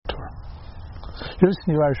You're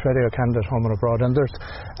listening to Irish Radio Canada at home and abroad, and there's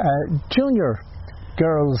junior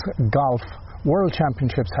girls golf World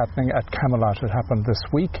Championships happening at Camelot. It happened this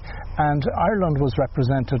week, and Ireland was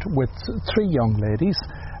represented with 3 young ladies,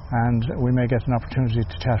 and we may get an opportunity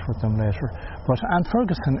to chat with them later. But Anne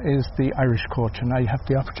Ferguson is the Irish coach, and I have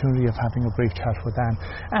the opportunity of having a brief chat with Anne.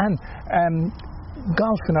 Anne,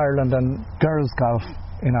 golf in Ireland and girls golf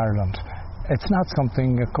in Ireland, it's not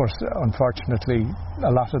something, of course, unfortunately,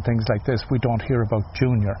 a lot of things like this we don't hear about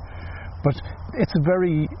junior, but it's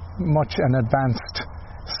very much an advanced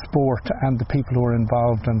sport, and the people who are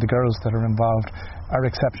involved and the girls that are involved are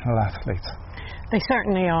exceptional athletes. They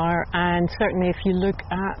certainly are, and certainly if you look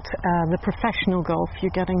at the professional golf,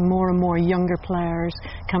 you're getting more and more younger players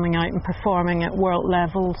coming out and performing at world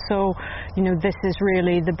level. So, you know, this is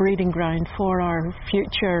really the breeding ground for our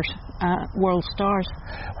future world stars.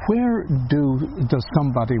 Where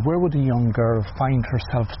would a young girl find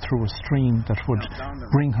herself through a stream that would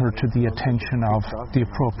bring her to the attention of the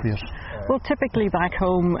appropriate? Well, typically back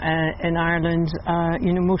home in Ireland,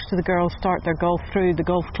 most of the girls start their golf through the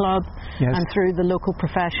golf club, yes, and through the local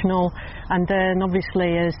professional, and then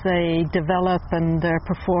obviously as they develop and their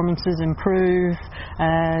performances improve,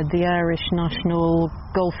 the Irish national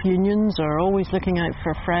golf unions are always looking out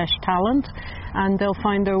for fresh talent, and they'll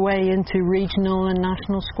find their way into regional and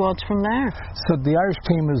national squads from there. So the Irish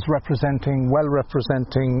team is representing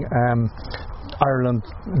Ireland,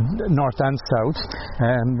 north and south.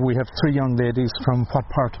 We have 3 young ladies from what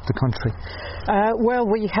part of the country? Well,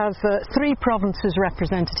 we have 3 provinces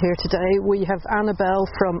represented here today. We have Annabelle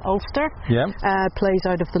from Ulster, plays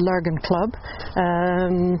out of the Lurgan Club.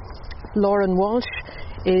 Lauren Walsh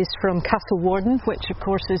is from Castle Warden, which of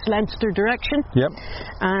course is Leinster direction. Yep.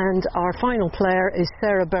 And our final player is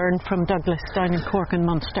Sarah Byrne from Douglas down in Cork and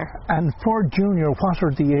Munster. And for junior, what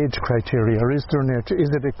are the age criteria? Or is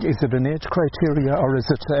it an age criteria, or is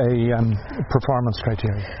it a performance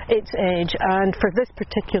criteria? It's age, and for this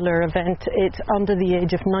particular event, it's under the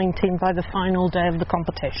age of 19 by the final day of the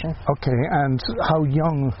competition. Okay, and how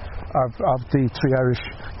young of the 3 Irish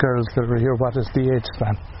girls that are here, what is the age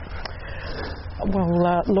span? Well,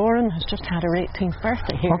 Lauren has just had her 18th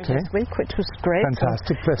birthday here this week, which was great.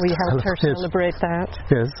 Fantastic. So we helped her celebrate that.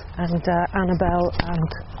 Yes. And Annabelle and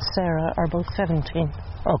Sarah are both 17.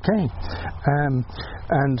 Okay.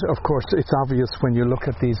 And of course, it's obvious when you look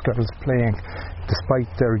at these girls playing, despite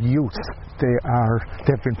their youth,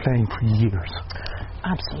 they've been playing for years.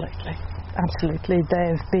 Absolutely. Absolutely.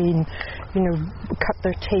 They've been, cut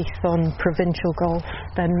their teeth on provincial golf,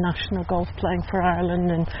 then national golf, playing for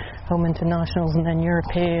Ireland and home internationals, and then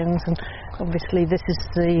Europeans. And obviously this is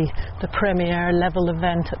the premier level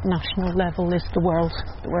event at national level is the World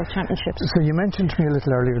Championships. So you mentioned to me a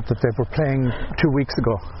little earlier that they were playing 2 weeks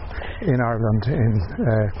ago in Ireland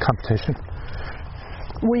in competition.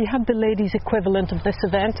 We had the ladies' equivalent of this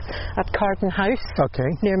event at Carton House,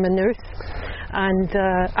 near Maynooth, and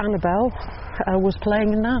Annabelle was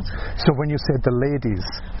playing in that. So when you said the ladies,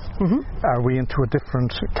 are we into a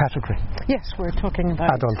different category? Yes, we're talking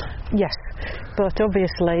about adult. Yes, but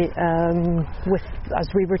obviously, as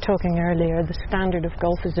we were talking earlier, the standard of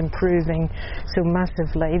golf is improving so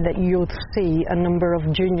massively that you'll see a number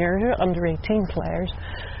of junior under 18 players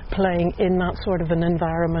playing in that sort of an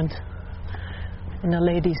environment. In a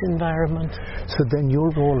ladies' environment. So then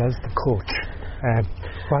your role as the coach,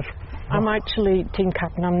 what? I'm actually team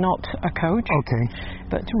captain, I'm not a coach. Okay.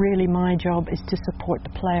 But really my job is to support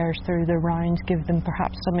the players through their rounds, give them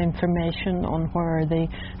perhaps some information on where the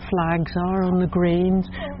flags are on the greens,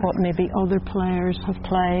 what maybe other players have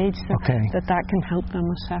played, so that can help them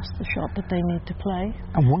assess the shot that they need to play.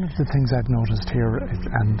 And one of the things I've noticed here,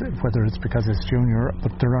 and whether it's because it's junior,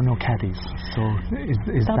 but there are no caddies. So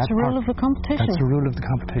is that's the rule of the competition. That's the rule of the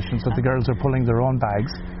competition. So the girls are pulling their own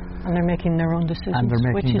bags. And they're making their own decisions, and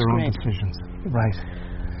they're making their own great. decisions. Right.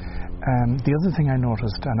 The other thing I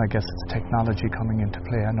noticed, and I guess it's technology coming into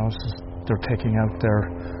play, I noticed they're taking out their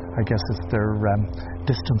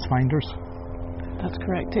distance finders. That's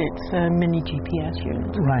correct. It's a mini GPS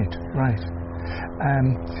unit. Right.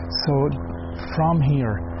 So from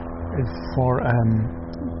here, for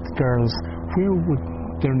girls, where would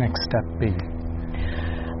their next step be?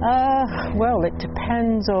 Well, it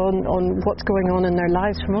depends on what's going on in their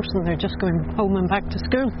lives. For most of them, they're just going home and back to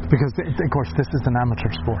school. Because, of course, this is an amateur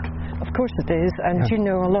sport. Of course it is. And,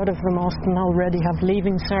 a lot of them often already have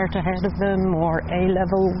leaving cert ahead of them or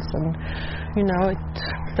A-levels. And,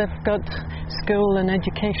 they've got school and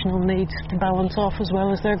educational needs to balance off as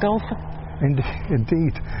well as their golfing.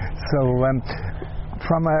 Indeed. So,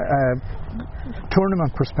 from a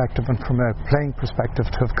tournament perspective and from a playing perspective,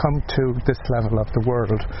 to have come to this level of the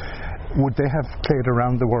world, would they have played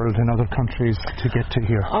around the world in other countries to get to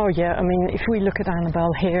here? Oh yeah, I mean, if we look at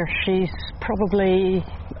Annabelle here, she's probably,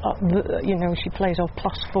 she plays off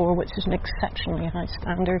 +4, which is an exceptionally high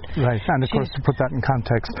standard. Right, and of course, to put that in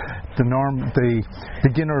context, the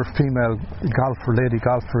beginner female golfer, lady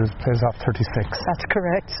golfer, plays off 36. That's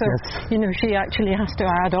correct. So, yes. She actually has to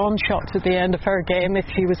add on shots at the end of her game if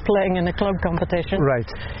she was playing in a club competition. Right.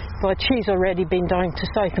 But she's already been down to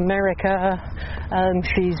South America.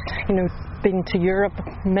 She's, been to Europe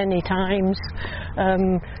many times.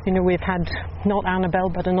 We've had not Annabelle,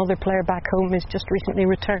 but another player back home has just recently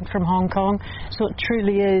returned from Hong Kong. So it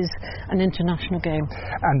truly is an international game.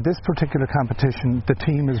 And this particular competition, the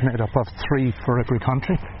team is made up of 3 for every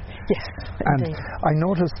country? Yes, indeed. And I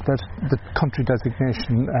noticed that the country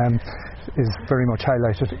designation is very much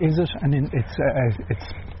highlighted. Is it? And it's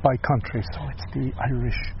by country, so it's the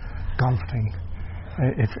Irish golfing.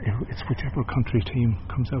 It's whichever country team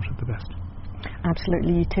comes out at the best.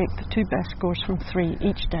 Absolutely. You take the 2 best scores from 3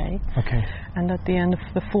 each day. Okay. And at the end of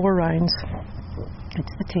the 4 rounds,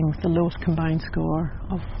 it's the team with the lowest combined score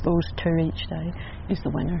of those 2 each day is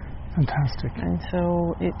the winner. Fantastic. And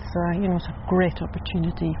so it's it's a great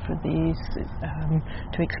opportunity for these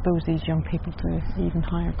to expose these young people to even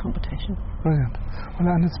higher competition. Brilliant. Well,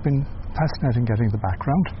 and it's been fascinating getting the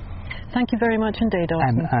background. Thank you very much indeed,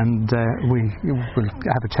 Austin. And we will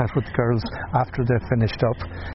have a chat with the girls after they've finished up.